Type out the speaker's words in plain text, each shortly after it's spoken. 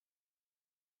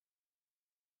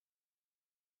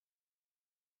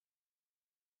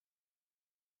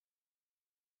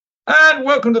And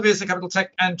welcome to the VSA Capital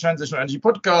Tech and Transitional Energy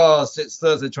Podcast. It's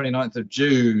Thursday, 29th of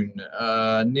June,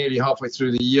 nearly halfway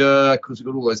through the year. Of course, we've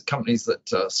got all those companies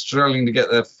that are struggling to get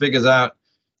their figures out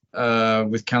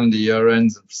with calendar year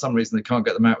ends. And for some reason, they can't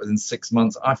get them out within 6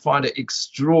 months. I find it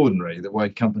extraordinary the way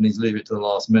companies leave it to the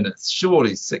last minute.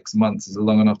 Surely 6 months is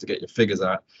long enough to get your figures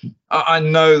out. I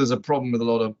know there's a problem with a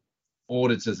lot of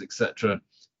auditors, etc.,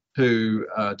 who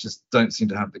just don't seem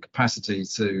to have the capacity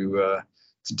to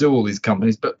do all these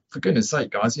companies. But for goodness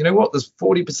sake, guys, you know what? There's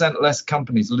 40% less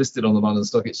companies listed on the London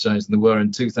Stock Exchange than there were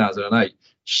in 2008.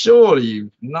 Surely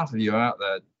enough of you out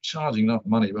there charging enough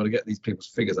money to be able to get these people's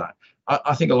figures out.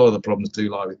 I think a lot of the problems do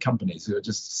lie with companies who are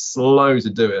just slow to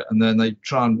do it, and then they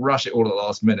try and rush it all at the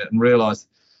last minute and realise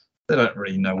they don't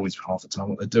really know always half the time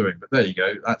what they're doing. But there you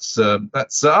go. That's oh,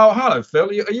 hello, Phil.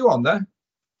 Are you on there?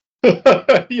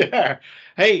 Yeah.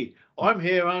 Hey, I'm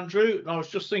here, Andrew, and I was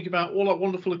just thinking about all that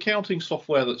wonderful accounting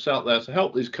software that's out there to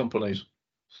help these companies.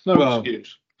 No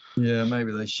excuse. Yeah,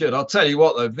 maybe they should. I'll tell you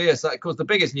what, though, VSA, of course, the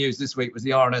biggest news this week was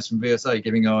the RNS from VSA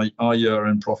giving our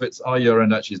year-end profits. Our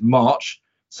year-end actually is March,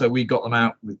 so we got them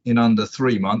out in under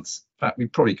 3 months. In fact, we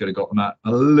probably could have got them out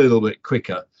a little bit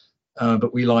quicker,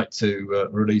 but we like to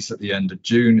release at the end of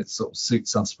June. It sort of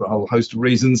suits us for a whole host of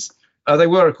reasons. They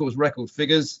were, of course, record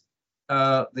figures.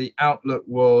 The outlook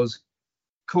was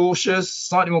cautious,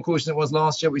 slightly more cautious than it was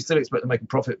last year. We still expect to make a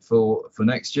profit for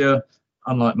next year,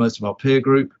 unlike most of our peer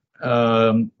group,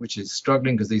 which is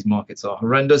struggling because these markets are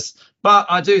horrendous. But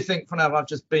I do think, for now, I've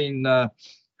just been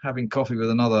having coffee with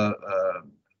another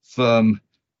firm,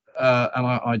 and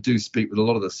I do speak with a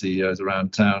lot of the CEOs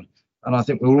around town, and I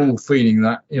think we're all feeling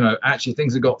that, actually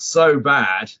things have got so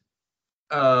bad.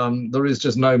 There is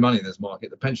just no money in this market.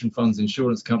 The pension funds,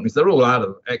 insurance companies, they're all out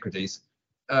of equities.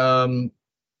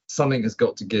 Something has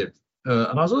got to give.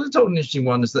 And I was also told an interesting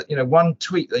one is that, one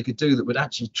tweak they could do that would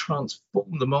actually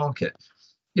transform the market.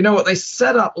 You know what? They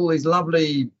set up all these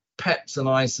lovely PEPs and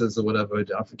ISAs or whatever.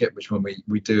 I forget which one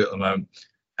we do at the moment.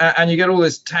 And you get all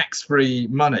this tax-free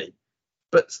money.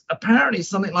 But apparently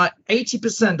something like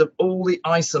 80% of all the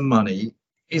ISA money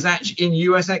is actually in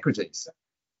US equities.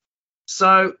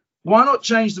 So why not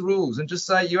change the rules and just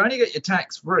say you only get your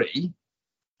tax-free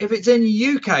if it's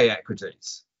in UK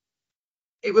equities?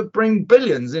 It would bring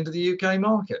billions into the UK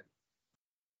market.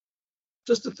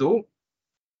 Just a thought.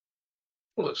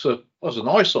 Well, as an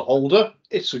ISA holder,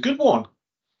 it's a good one.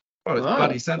 Well, it's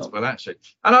bloody sensible, actually.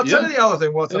 And I'll tell you the other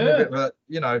thing was something a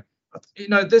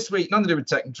bit, this week, nothing to do with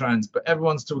tech and trends, but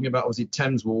everyone's talking about obviously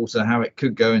Thames Water, how it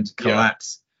could go into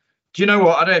collapse. Do you know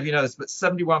what? I don't know if you know this, but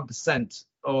 71%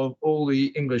 of all the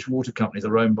English water companies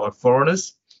are owned by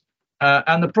foreigners.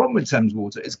 And the problem with Thames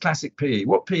Water is classic PE.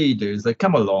 What PE do is they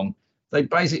come along, they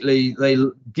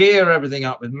gear everything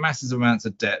up with massive amounts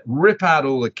of debt, rip out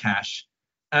all the cash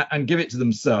and give it to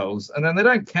themselves. And then they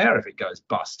don't care if it goes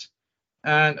bust.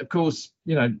 And of course,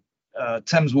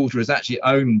 Thames Water is actually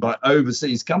owned by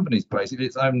overseas companies, basically.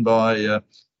 It's owned by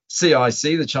CIC,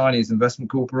 the Chinese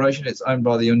Investment Corporation. It's owned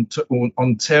by the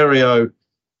Ontario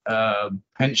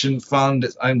Pension Fund.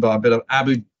 It's owned by a bit of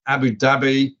Abu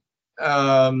Dhabi.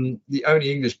 The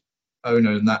only English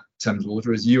owner in that Thames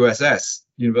Water is USS,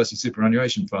 University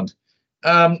Superannuation Fund.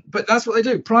 But that's what they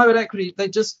do. Private equity, they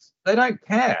don't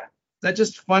care. They're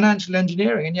just financial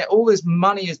engineering, and yet all this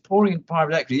money is pouring into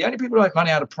private equity. The only people who make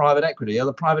money out of private equity are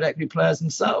the private equity players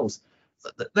themselves.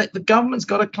 The government's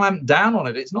got to clamp down on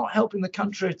it. It's not helping the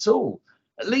country at all.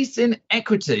 At least in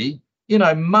equity,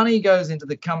 money goes into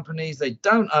the companies. They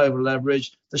don't over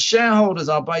leverage. The shareholders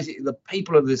are basically the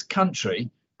people of this country,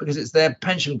 because it's their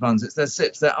pension funds, it's their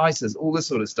SIPs, their ISAs, all this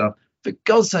sort of stuff. For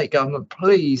God's sake, government,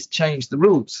 please change the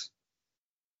rules.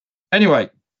 Anyway,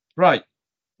 right,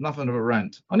 nothing of a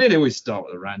rant. I nearly always start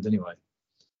with a rant anyway.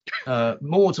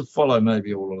 More to follow,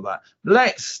 maybe all of that.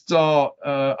 Let's start.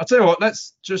 I'll tell you what,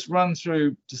 let's just run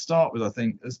through to start with. I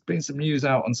think there's been some news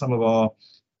out on some of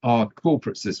our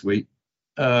corporates this week.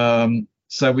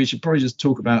 So we should probably just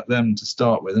talk about them to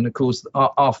start with. And of course,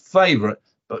 our favourite,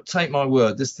 but take my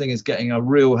word, this thing is getting a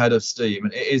real head of steam,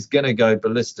 and it is going to go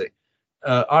ballistic.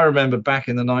 I remember back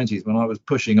in the 90s when I was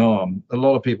pushing ARM, a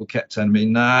lot of people kept telling me,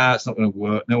 nah, it's not going to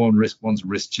work. No one wants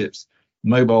RISC chips.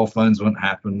 Mobile phones won't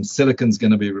happen. Silicon's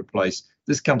going to be replaced.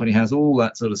 This company has all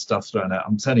that sort of stuff thrown out.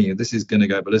 I'm telling you, this is going to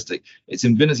go ballistic. It's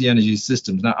Invinity Energy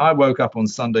Systems. Now, I woke up on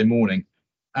Sunday morning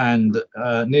and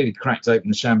nearly cracked open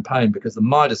the champagne because the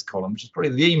Midas column, which is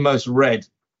probably the most read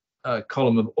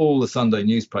column of all the Sunday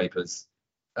newspapers,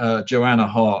 Joanna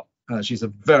Hart, she's a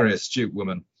very astute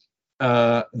woman.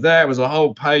 There was a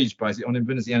whole page basically on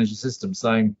Invinity Energy Systems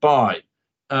saying buy.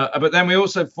 But then we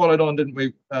also followed on, didn't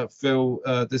we, Phil,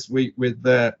 this week with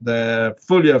their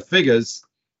full year figures.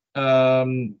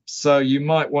 So you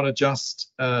might want to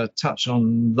just touch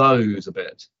on those a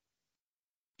bit.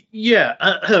 Yeah,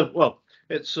 well,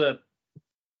 it's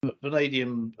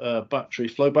vanadium battery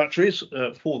flow batteries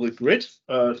for the grid.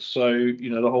 So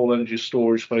the whole energy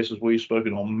storage space, as we've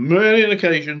spoken on many an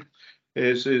occasion,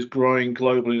 is growing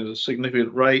globally at a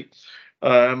significant rate.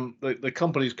 The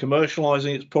company's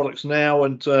commercializing its products now,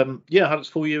 and had its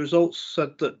full year results,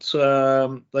 said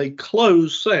that they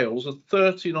closed sales of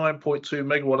 39.2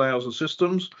 megawatt hours of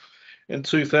systems in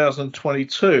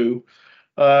 2022.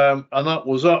 And that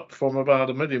was up from about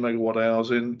 1 million megawatt hours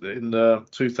in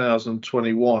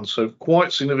 2021. So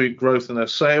quite significant growth in their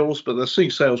sales, but they're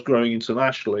seeing sales growing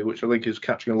internationally, which I think is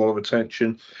catching a lot of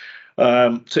attention,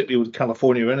 particularly with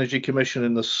California Energy Commission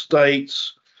in the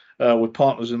States, with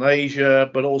partners in Asia,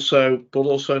 but also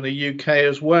in the UK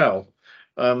as well.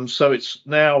 So it's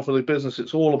now, for the business,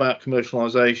 it's all about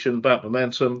commercialization, about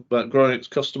momentum, about growing its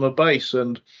customer base.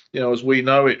 And as we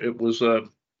know, it was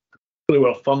pretty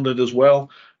well funded as well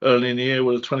early in the year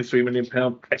with a £23 million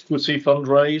equity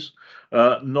fundraise,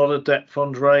 not a debt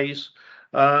fundraise.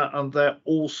 And they're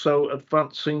also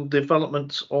advancing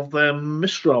development of their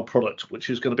Mistral product, which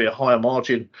is going to be a higher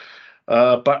margin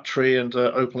battery and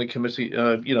openly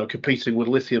competing with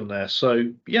lithium there.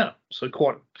 So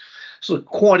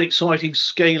quite exciting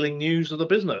scaling news of the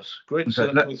business. Great to see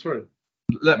that coming through.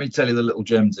 Let me tell you the little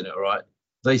gems in it, all right?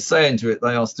 They say into it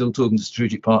they are still talking to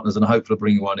strategic partners and hopefully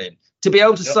bringing one in. To be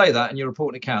able to say that in your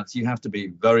reporting accounts, you have to be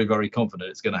very, very confident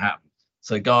it's going to happen.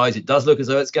 So, guys, it does look as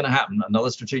though it's going to happen.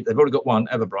 Another strategic, they've already got one,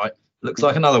 Everbright. Looks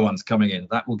like another one's coming in.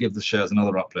 That will give the shares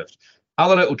another uplift.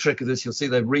 Other little trick of this, you'll see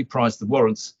they've repriced the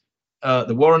warrants.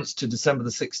 The warrants to December the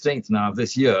 16th now of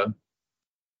this year,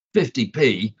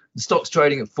 50p. The stock's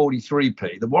trading at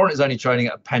 43p. The warrant is only trading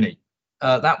at a penny.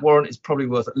 That warrant is probably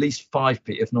worth at least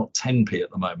 5p, if not 10p at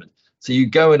the moment. So you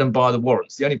go in and buy the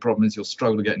warrants. The only problem is you'll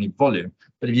struggle to get any volume.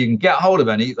 But if you can get hold of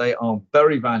any, they are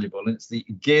very valuable. And it's the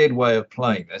geared way of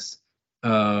playing this.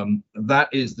 That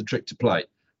is the trick to play.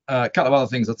 A couple of other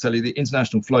things I'll tell you. The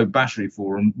International Flow Battery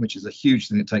Forum, which is a huge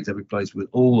thing that takes every place with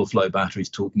all the flow batteries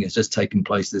talking, has just taken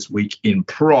place this week in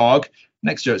Prague.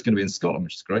 Next year it's going to be in Scotland,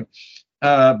 which is great.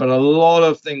 But a lot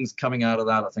of things coming out of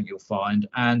that, I think you'll find.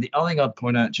 And the other thing I'd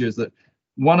point out to you is that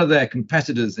one of their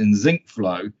competitors in zinc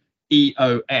flow,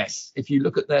 EOS, if you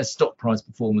look at their stock price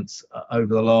performance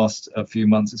over the last few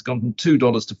months, it's gone from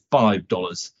 $2 to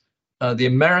 $5. The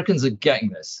Americans are getting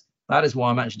this. That is why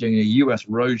I'm actually doing a US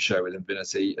roadshow with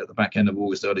Invinity at the back end of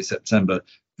August, early September,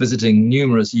 visiting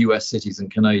numerous US cities and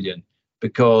Canadian,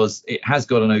 because it has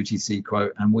got an OTC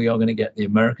quote, and we are going to get the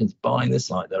Americans buying this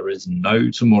like there is no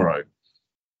tomorrow.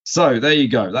 So there you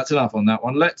go. That's enough on that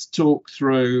one. Let's talk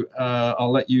through.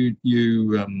 I'll let you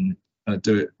do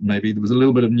it. Maybe there was a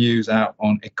little bit of news out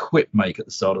on Equipmake at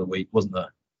the start of the week, wasn't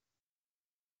there?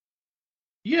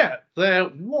 Yeah, there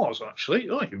was actually.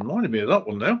 Oh, you reminded me of that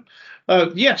one now.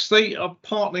 Yes, they are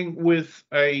partnering with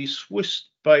a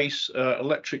Swiss-based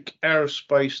electric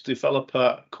aerospace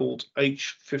developer called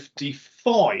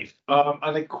H55.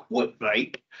 And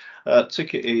Equipmake,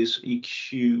 ticker is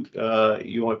EQUIP.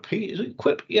 Is it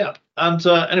Equip? Yeah. And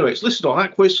anyway, it's listed on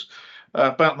Aquis.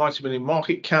 About 90 million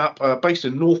market cap, based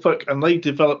in Norfolk, and they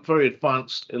develop very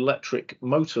advanced electric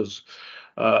motors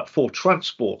for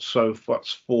transport. So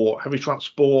that's for heavy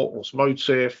transport,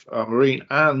 automotive, marine,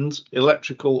 and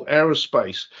electrical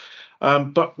aerospace.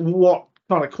 But what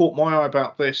kind of caught my eye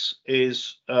about this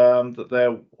is that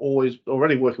they're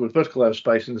already working with Vertical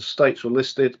Aerospace in the States, were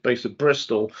listed, based at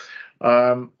Bristol,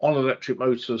 on electric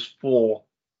motors for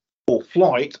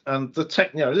flight. And this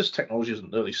technology is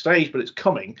an early stage, but it's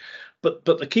coming. But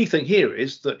the key thing here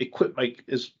is that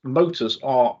Equipmake's motors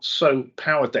are so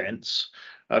power dense,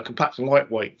 compact and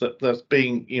lightweight, that they're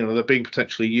being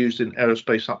potentially used in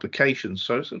aerospace applications.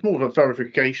 So it's more of a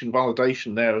verification,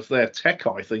 validation there of their tech,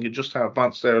 I think, and just how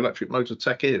advanced their electric motor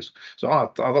tech is. So I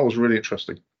thought that was really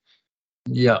interesting.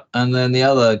 Yeah, and then the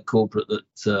other corporate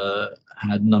that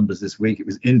had numbers this week, it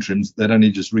was Interims. They'd only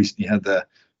just recently had their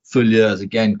full years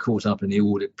again caught up in the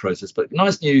audit process. But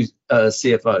nice news,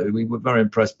 CFO, who we were very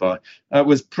impressed by,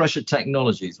 was Pressure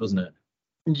Technologies, wasn't it?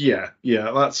 Yeah,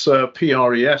 that's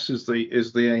PRES is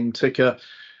the AIM ticker.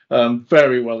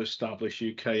 Very well established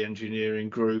UK engineering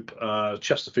group.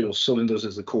 Chesterfield Cylinders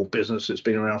is the core business. It's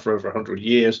been around for over 100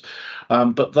 years.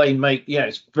 But they make,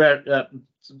 it's very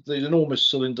the enormous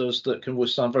cylinders that can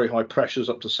withstand very high pressures,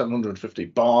 up to 750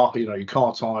 bar. Your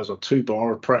car tires are 2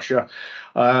 bar of pressure.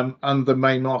 And the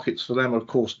main markets for them are, of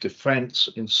course, defence,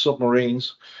 in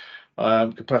submarines,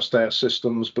 compressed air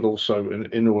systems, but also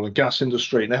in oil and gas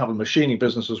industry. And they have a machining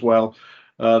business as well,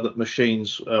 that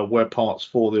machines wear parts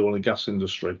for the oil and gas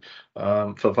industry,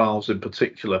 for valves in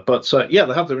particular. But yeah,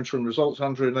 they had their interim results,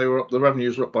 Andrew, and the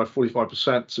revenues were up by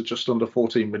 45% to just under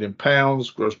 £14 million.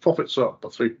 Gross profits up by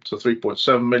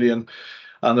 3.7 million,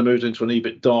 and they moved into an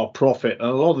EBITDA profit. And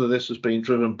a lot of this has been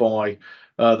driven by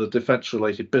the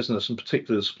defence-related business, and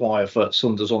particularly the supply of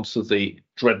cylinders onto the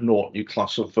Dreadnought new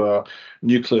class of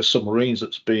nuclear submarines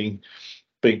that's being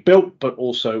built, but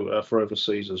also for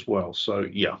overseas as well. So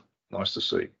yeah, nice to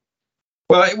see.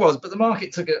 Well, it was, but the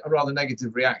market took a rather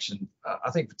negative reaction.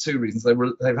 I think for two reasons.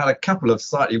 They've had a couple of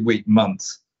slightly weak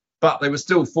months, but they were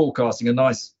still forecasting a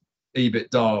nice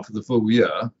EBITDA for the full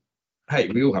year. Hey,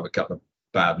 we all have a couple of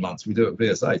bad months. We do at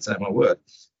VSA, take my word.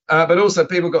 But also,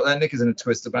 people got their knickers in a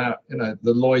twist about, the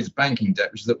Lloyd's banking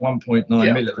debt, which is at 1.9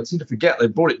 million. They seem to forget they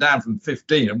brought it down from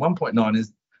 15, and 1.9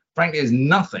 is, frankly, is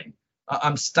nothing.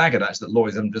 I'm staggered actually that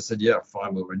Lloyd's haven't just said, yeah,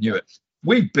 fine, we'll renew it.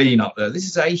 We've been up there. This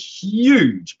is a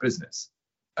huge business,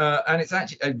 and it's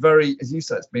actually a very, as you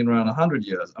said, it's been around 100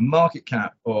 years. A market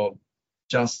cap of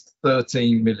just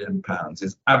 £13 million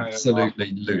is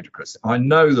absolutely ludicrous. I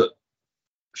know that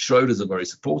Schroders are very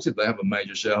supportive. They have a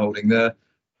major shareholding there.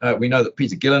 We know that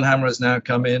Peter Gillenhammer has now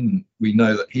come in. We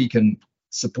know that he can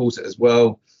support it as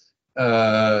well.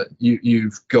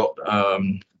 You've got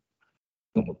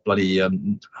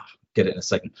get it in a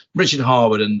second. Richard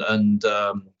Harwood and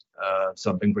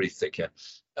something pretty thick here.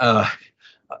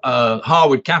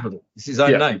 Harwood Capital. It's his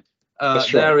own name.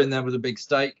 They're in there with a big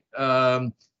stake.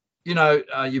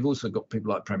 You've also got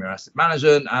people like Premier Asset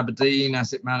Management, Aberdeen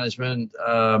Asset Management.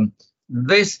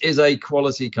 This is a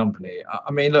quality company.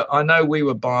 I mean, look, I know we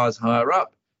were buyers higher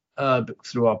up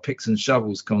through our picks and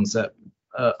shovels concept.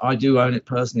 I do own it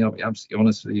personally. I'll be absolutely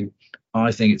honest with you.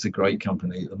 I think it's a great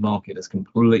company. The market has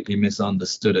completely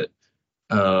misunderstood it,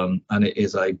 and it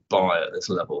is a buy at this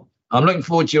level. I'm looking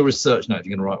forward to your research note if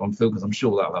you're going to write one, Phil, because I'm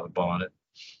sure that'll have a buy on it.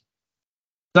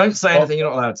 Don't say anything you're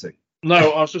not allowed to.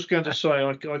 No, I was just going to say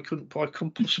I couldn't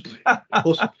possibly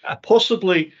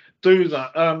do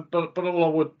that. But all I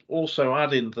would also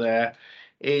add in there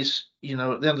is, at the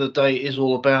end of the day, it is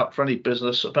all about, for any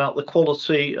business, about the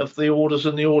quality of the orders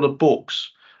and the order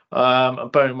books.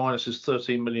 And bearing in mind this is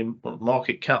 13 million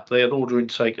market cap, they had order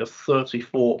intake of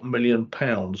 £34 million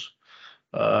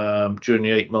during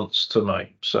the 8 months to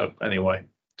May. So anyway,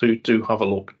 do have a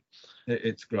look.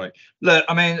 It's great. Look,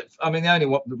 I mean,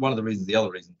 one of the reasons, the other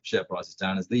reason the share price is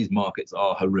down is these markets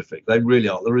are horrific. They really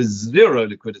are. There is zero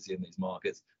liquidity in these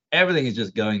markets. Everything is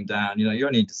just going down. You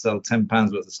only need to sell £10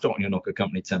 worth of stock and you'll knock a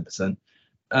company 10%.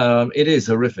 It is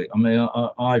horrific. I mean,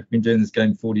 I've been doing this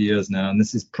game 40 years now, and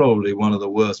this is probably one of the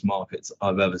worst markets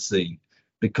I've ever seen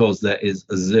because there is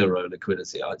zero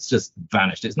liquidity. It's just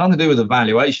vanished. It's nothing to do with the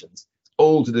valuations. It's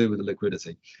all to do with the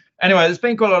liquidity. Anyway, there's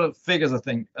been quite a lot of figures, I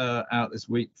think, out this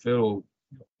week, Phil,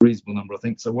 a reasonable number, I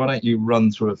think. So why don't you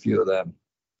run through a few of them?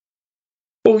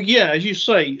 Well, yeah, as you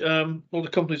say, all the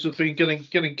companies have been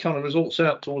getting kind of results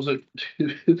out towards it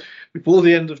before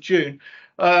the end of June.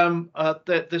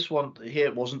 This one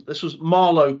here wasn't. This was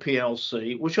Marlowe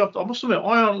PLC, which I must admit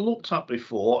I hadn't looked at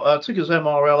before. Tickers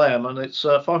MRLM, and it's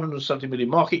 570 million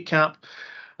market cap.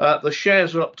 The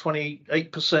shares are up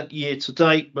 28% year to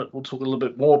date, but we'll talk a little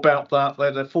bit more about that.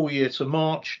 They're their full year to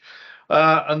March.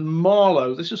 And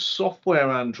Marlowe, this is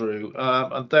software, Andrew,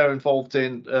 and they're involved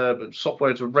in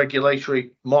software to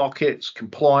regulatory markets,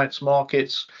 compliance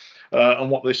markets, and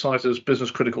what they cite as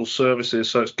business critical services.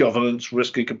 So it's governance,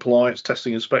 risk and compliance,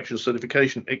 testing, inspection,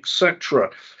 certification, etc.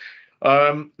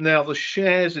 Now, the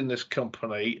shares in this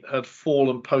company had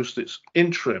fallen post its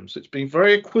interims. It's been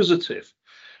very acquisitive.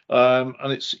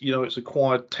 And it's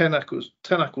acquired 10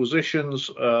 acquisitions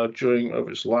during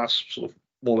over its last sort of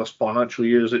more or less financial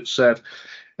years, it said,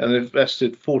 and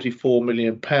invested £44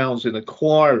 million in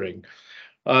acquiring.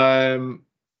 And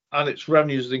its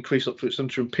revenues has increased up to its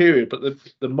interim period, but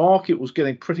the market was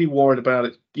getting pretty worried about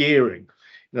its gearing,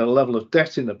 the level of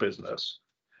debt in the business,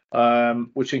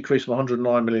 which increased from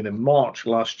 109 million in March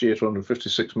last year to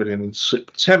 156 million in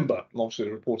September. And obviously,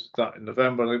 they reported that in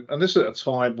November, and this at a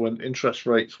time when interest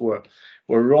rates were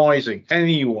rising.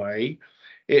 Anyway,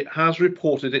 it has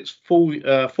reported its full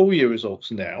year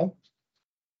results now,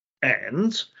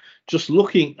 and just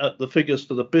looking at the figures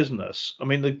for the business, I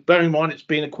mean, bearing in mind it's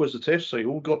been acquisitive, so you've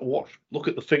all got to look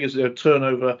at the figures, their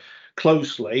turnover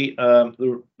closely.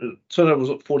 The turnover was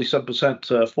up 47%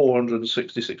 to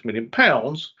 £466 million,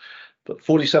 but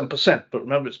 47%. But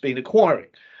remember, it's been acquiring.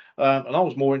 And I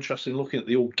was more interested in looking at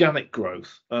the organic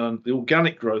growth. The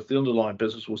organic growth, the underlying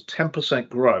business, was 10%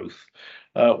 growth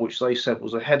which they said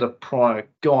was ahead of prior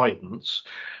guidance.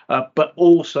 But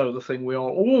also the thing we are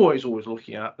always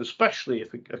looking at, especially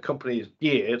if a company is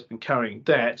geared and carrying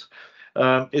debt,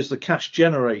 is the cash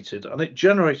generated. And it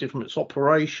generated from its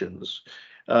operations.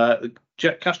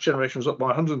 Cash generation was up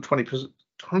by 120%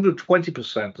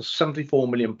 to £74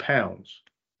 million.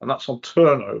 And that's on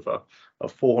turnover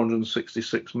of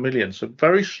 466 million. So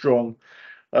very strong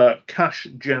cash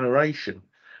generation.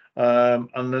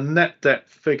 And the net debt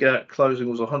figure closing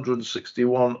was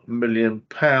 161 million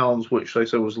pounds, which they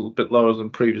said was a little bit lower than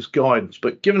previous guidance.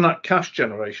 But given that cash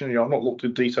generation, I've not looked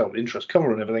in detail at interest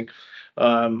cover and everything,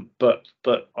 but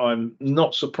I'm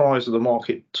not surprised at the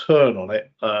market turn on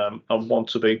it and want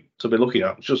to be looking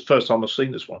at. It's just the first time I've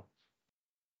seen this one.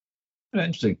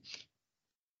 Interesting.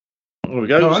 There we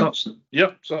go. Right.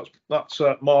 So that's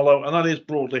Marlowe, and that is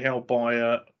broadly held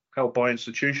by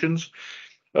institutions.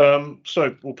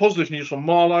 So, positive news from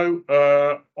Marlowe.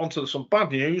 Onto some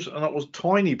bad news, and that was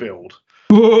Tiny Build.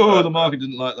 Oh, the market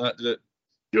didn't like that, did it?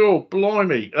 Oh,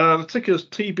 blimey. The ticker's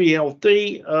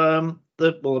TBLD.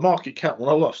 The market cap, when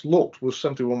I last looked, was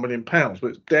 £71 million, but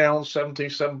it's down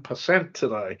 77%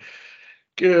 today.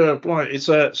 Good, blimey. It's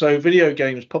so video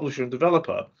games publisher and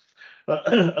developer.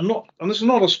 And this is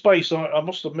not a space I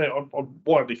must admit I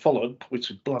widely followed, which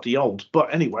is bloody old.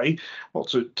 But anyway,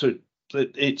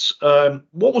 it's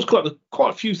what was quite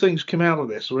a few things came out of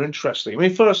this were interesting. I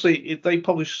mean, firstly, they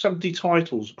published 70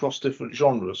 titles across different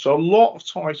genres, so a lot of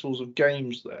titles of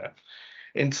games there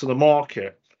into the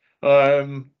market.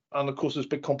 And of course, there's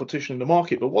big competition in the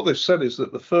market. But what they've said is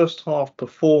that the first half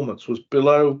performance was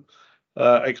below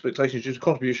expectations due to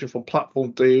contribution from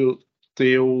platform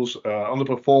deals,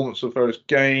 underperformance of various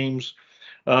games.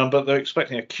 But they're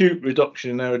expecting a acute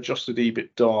reduction in their adjusted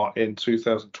EBITDA in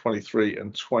 2023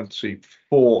 and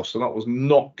 24. So that was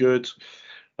not good.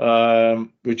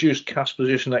 Reduced cash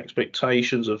position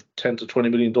expectations of $10 to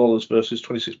 $20 million versus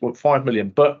 $26.5 million.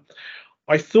 But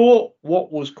I thought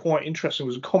what was quite interesting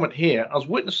was a comment here. As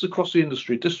witnessed across the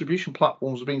industry, distribution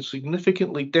platforms have been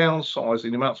significantly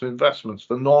downsizing the amounts of investments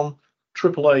for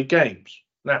non-AAA games.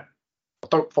 Now, I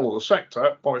don't follow the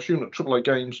sector, but I assume that AAA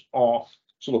games are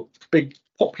sort of big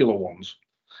popular ones,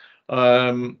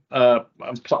 and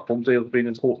platform deals have been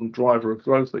an important driver of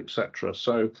growth, etc.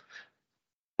 So,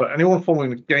 but anyone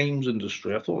following the games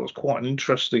industry, I thought it was quite an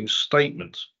interesting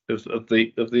statement of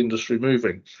the industry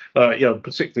moving.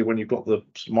 Particularly when you've got the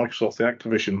Microsoft, the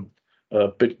Activision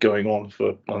bid going on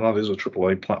for, and that is a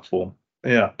AAA platform.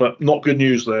 Yeah, but not good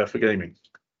news there for gaming.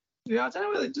 Yeah, I don't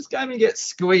know whether just gaming gets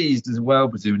squeezed as well,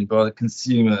 presumably by the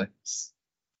consumer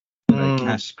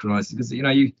cash crisis, because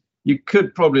you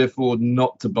could probably afford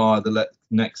not to buy the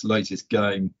next latest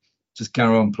game, just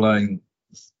carry on playing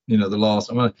the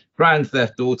last. I mean, Grand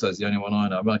Theft Auto is the only one I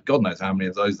know. I mean, God knows how many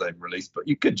of those they've released, but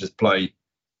you could just play it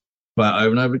over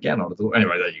and over again. I thought.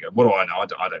 Anyway, there you go. What do I know?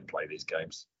 I don't play these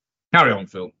games. Carry on,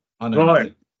 Phil. I know.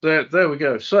 Right, there we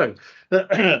go. So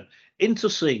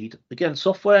Interseed, again,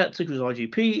 software, ticker is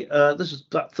IGP. This is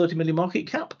that 30 million market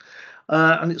cap.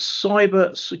 And it's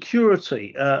cyber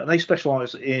security. And they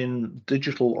specialize in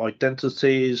digital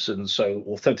identities and so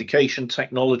authentication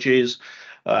technologies.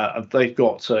 And they've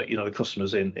got the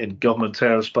customers in government,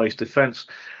 aerospace, defense.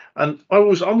 And I'm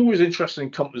always interested in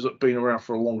companies that have been around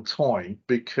for a long time,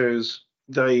 because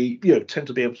they tend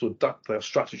to be able to adapt their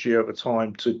strategy over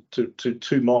time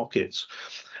to markets.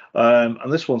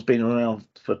 And this one's been around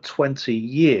for 20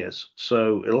 years,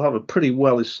 so it'll have a pretty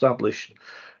well established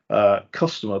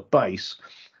customer base.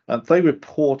 And they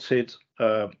reported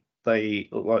they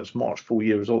look like it's March full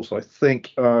year results, I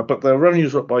think, but their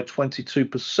revenues are up by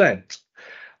 22%.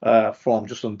 From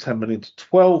just under 10 million to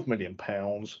 12 million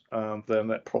pounds, and their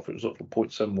net profit was up from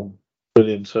 0.71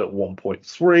 billion to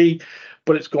 1.3,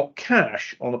 but it's got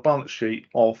cash on the balance sheet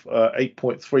of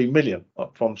 8.3 million,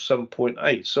 up from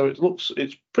 7.8. So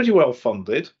it's pretty well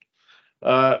funded,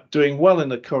 doing well in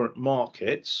the current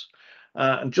markets.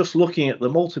 And just looking at the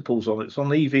multiples on it, it's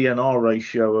on EV/NR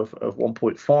ratio of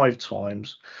 1.5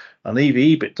 times, and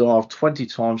EV/EBITDA of 20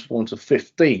 times fallen to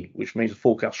 15, which means the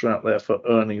forecasts are out there for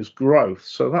earnings growth.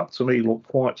 So that to me looked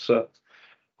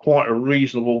quite a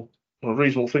reasonable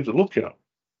thing to look at.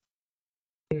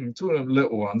 Talking of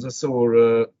little ones, I saw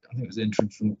I think it was interim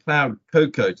from Cloud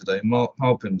Coco today, Mark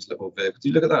Halpin's little vehicle. Did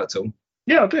you look at that at all?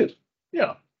 Yeah, I did.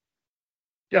 Yeah.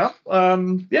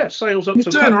 Sales up. He's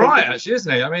doing all right, actually,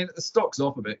 isn't he? I mean, the stock's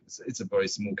off a bit. It's a very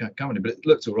small cap company, but it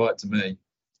looks all right to me.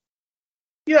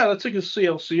 Yeah, the ticker's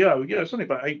CLCO. Yeah, it's only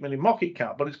about 8 million market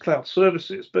cap, but it's cloud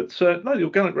services. But no, the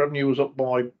organic revenue was up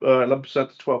by 11%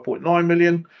 to 12.9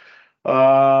 million.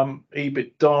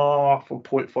 EBITDA from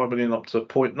 0.5 million up to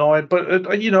 0.9.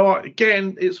 But,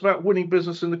 again, it's about winning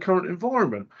business in the current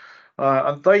environment.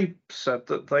 And they said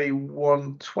that they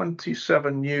won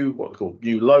 27 what they call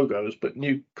new logos, but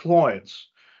new clients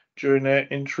during their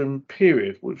interim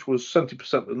period, which was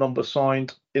 70% of the number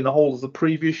signed in the whole of the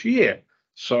previous year.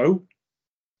 So,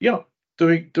 yeah,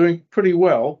 doing pretty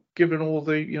well given all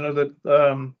the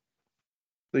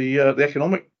the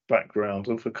economic background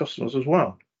and for customers as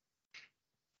well.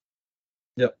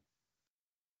 Yep.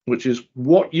 Which is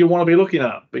what you want to be looking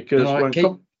at, because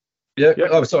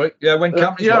Oh, sorry. Yeah, when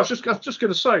companies. I was just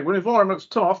going to say, when environment's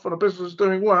tough and a business is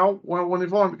doing well, when the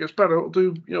environment gets better, it'll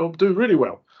do really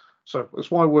well. So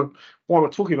that's why we're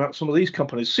talking about some of these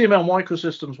companies. CML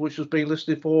Microsystems, which has been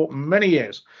listed for many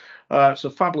years. It's a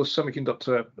fabulous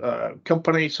semiconductor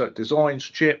company. So it designs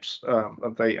chips.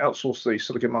 They outsource the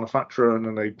silicon manufacturer, and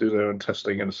then they do their own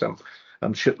testing and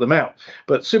ship them out.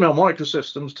 But CML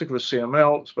Microsystems, ticker is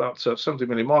CML, it's about 70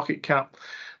 million market cap.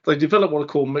 They develop what are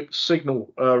called mixed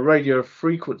signal radio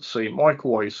frequency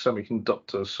microwave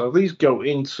semiconductors. So these go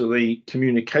into the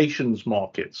communications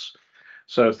markets.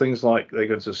 So things like they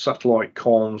go to satellite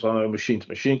comms,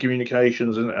 machine-to-machine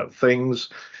communications, Internet of Things.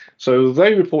 So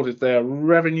they reported their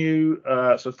revenue,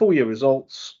 so full-year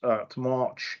results to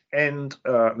March end.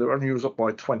 The revenue was up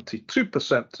by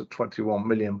 22% to £21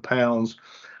 million.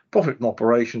 Profit from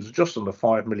operations just under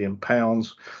 £5 million.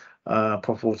 Profit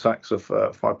before tax of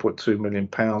 £5.2 million,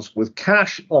 with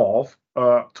cash of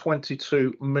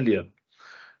 22 million.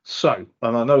 So,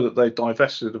 and I know that they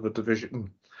divested of a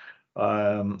division,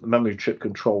 memory chip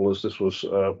controllers. This was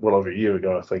well over a year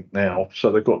ago, I think now.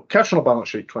 So they've got cash on a balance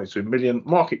sheet, 22 million,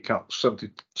 market cap 70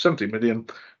 million,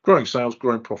 growing sales,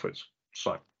 growing profits.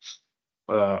 So,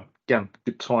 again,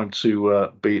 good time to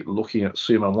be looking at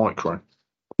CML Micro.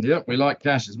 Yep, we like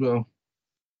cash as well.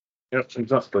 Yep,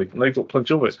 exactly. And they've got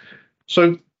plenty of it.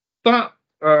 So that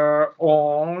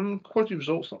on quality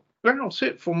results. That's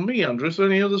it from me, Andrew. Is there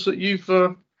any others that you've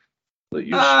spotted?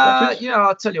 Yeah,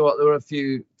 I'll tell you what. There were a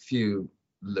few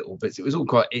little bits. It was all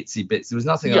quite itsy bits. There was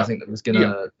nothing I think that was going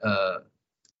to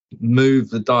move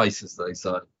the dice, as they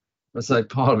say. I say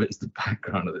part of it is the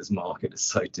background of this market is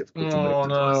so difficult to move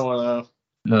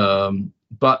the dice.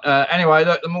 But anyway,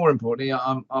 look, the more importantly,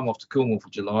 I'm off to Cornwall for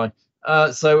July.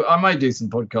 So I may do some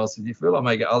podcasts with you, Phil. I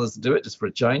may get others to do it just for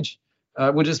a change.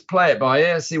 We'll just play it by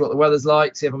ear, see what the weather's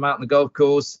like, see if I'm out on the golf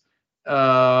course.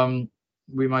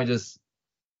 We may just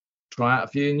try out a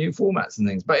few new formats and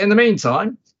things. But in the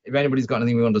meantime, if anybody's got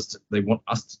anything they want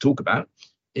us to talk about,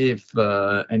 if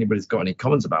anybody's got any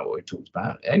comments about what we talked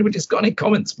about, anybody's got any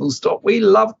comments, full stop, we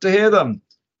love to hear them.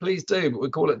 Please do. But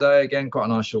we'll call it a day again. Quite a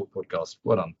nice short podcast.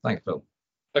 Well done. Thanks, Phil.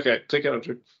 Okay, take care,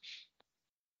 Andrew.